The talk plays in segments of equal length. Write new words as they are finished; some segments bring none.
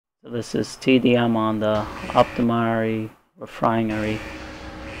So this is TDM on the Optimite Refinery.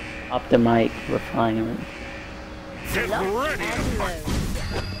 Optimite Refinery. Get ready!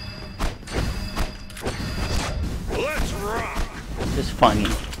 Let's rock! Just funny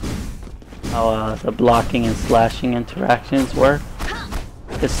how the blocking and slashing interactions work.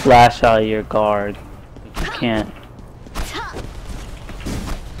 Just slash out of your guard, but you can't.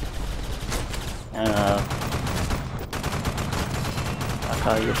 And block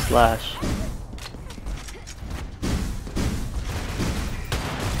out your slash.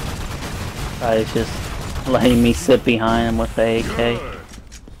 Guy's just letting me sit behind him with the AK.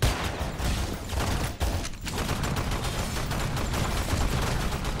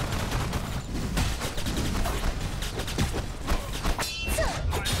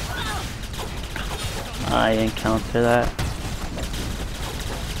 I encounter that.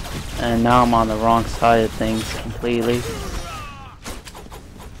 And now I'm on the wrong side of things completely.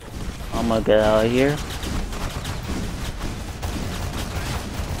 I'm gonna get out of here.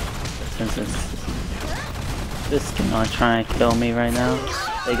 Since this is not trying to kill me right now.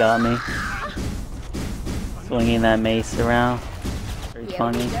 They got me. Swinging that mace around. Pretty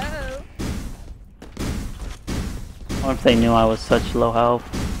funny. Or if they knew I was such low health.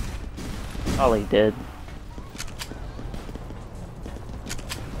 Probably did.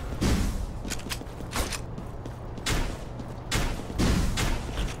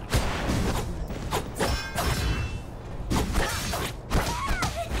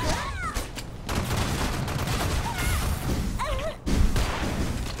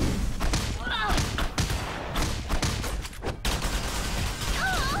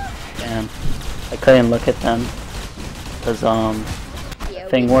 Damn, I couldn't look at them because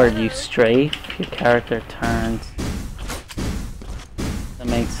thing where you strafe, your character turns. That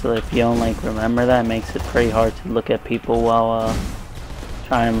makes it, if you don't like remember that, it makes it pretty hard to look at people while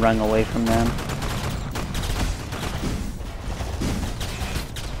trying to run away from them.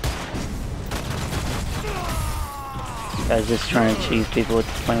 This guy's just trying to cheese people with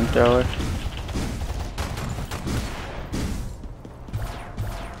the flamethrower.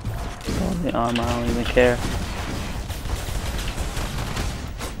 All the armor, I don't even care.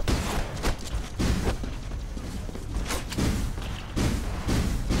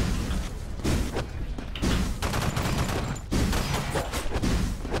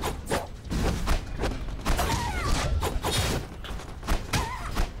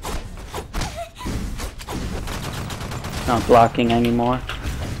 Not blocking anymore.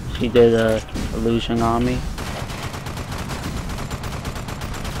 She did a illusion on me.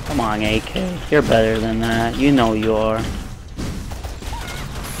 Come on, AK. You're better than that. You know you are.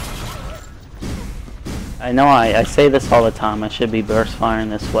 I know I say this all the time. I should be burst firing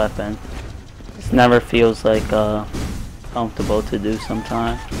this weapon. This never feels like comfortable to do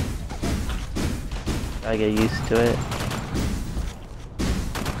sometimes. Gotta get used to it.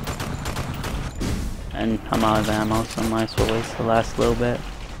 And I'm out of ammo, so I might as well waste the last little bit.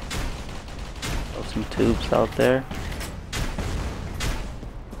 Throw some tubes out there.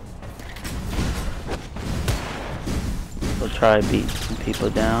 We'll try to beat some people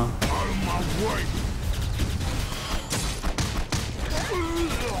down.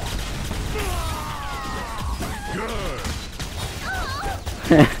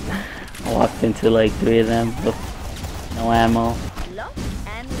 I walked into like 3 of them with no ammo. Lock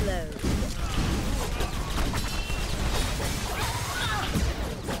and load.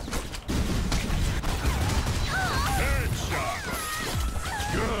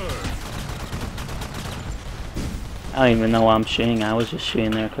 I don't even know why I'm shooting. I was just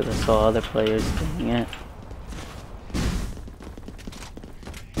shooting there because I saw other players doing it.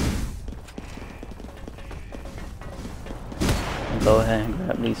 I'll go ahead and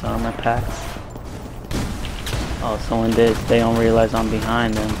grab these armor packs. Oh, someone did. They don't realize I'm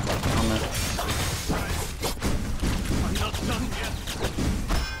behind them.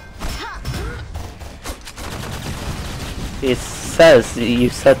 It says you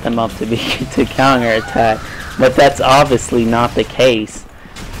set them up to be to counterattack. But that's obviously not the case.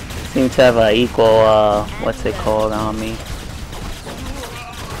 Seem to have a equal, what's it called on me?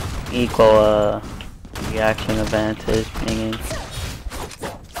 Equal, reaction advantage thingy.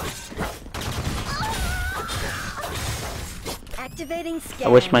 Activating scan. I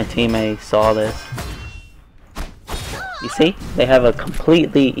wish my teammate saw this. You see? They have a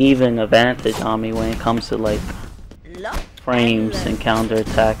completely even advantage on me when it comes to like frames and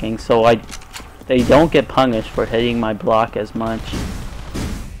counterattacking. So they don't get punished for hitting my block as much.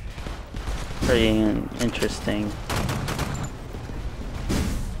 Pretty interesting.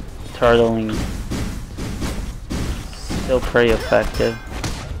 Turtling. Still pretty effective.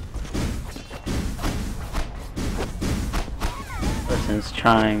 person's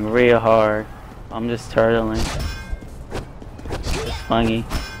trying real hard. I'm just turtling. It's funny.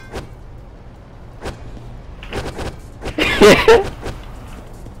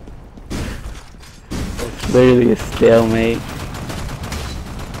 It's literally a stalemate.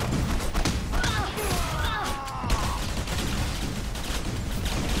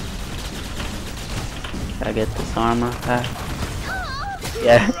 Gotta get this armor back.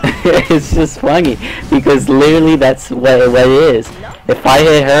 Yeah, it's just funny because literally that's what it is. If I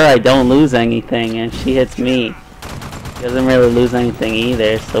hit her, I don't lose anything, and if she hits me, she doesn't really lose anything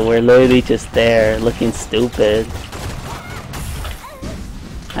either. So we're literally just there looking stupid.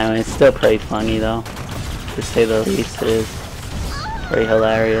 I mean, it's still pretty funny though, to say the least. It is very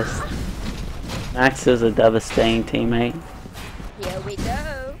hilarious. Max is a devastating teammate. Here we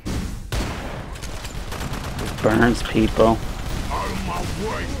go. He burns people. Out of my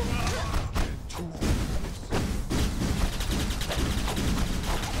way.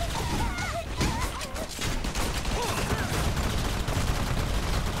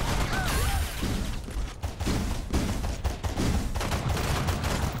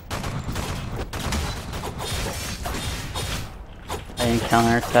 I didn't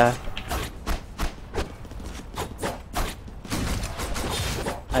counterattack.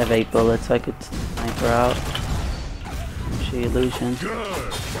 I have 8 bullets, I could snipe her out. She illusion.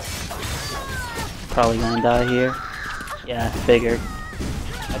 Good. Probably gonna die here. Yeah, I figured.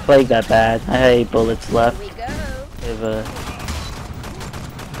 I played that bad. I had 8 bullets left. Here we go. Give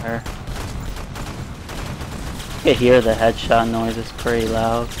her. You can hear the headshot noise, it's pretty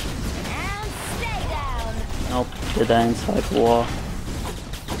loud. And stay down. Nope, did that inside the wall.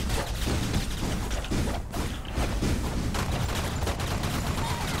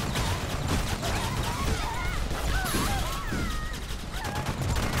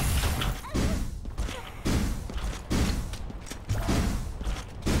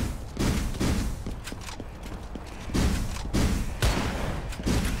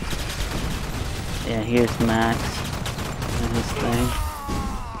 Yeah, here's Max and his thing.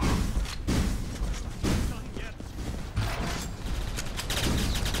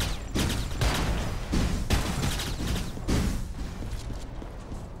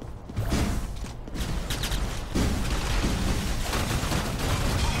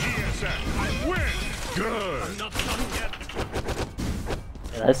 I win. Good. I'm not done yet.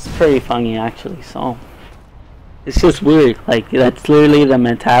 Yeah, that's pretty funny actually, so it's just weird. Like, that's literally the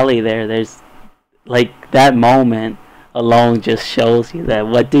mentality there. There's like that moment alone just shows you that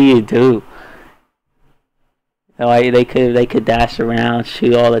what do you do? Like, they could dash around,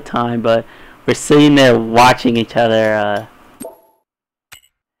 shoot all the time, but we're sitting there watching each other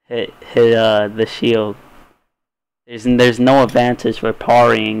hit the shield. There's no advantage for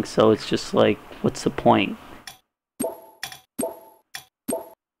parrying, so it's just like, what's the point?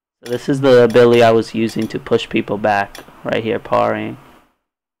 So this is the ability I was using to push people back right here, parrying.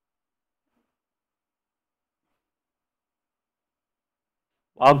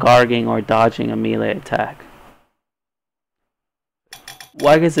 While guarding or dodging a melee attack.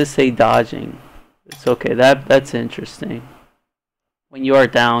 Why does it say dodging? It's okay, that's interesting. When you are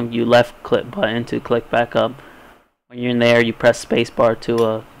down, you left click button to click back up. When you're in there, you press spacebar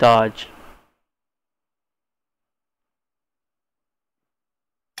to dodge.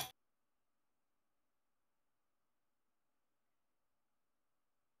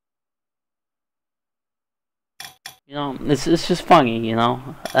 You know, it's just funny, you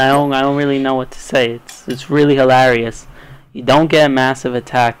know. I don't really know what to say. It's really hilarious. You don't get a massive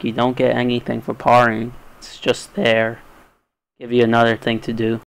attack, you don't get anything for parrying. It's just there. Give you another thing to do.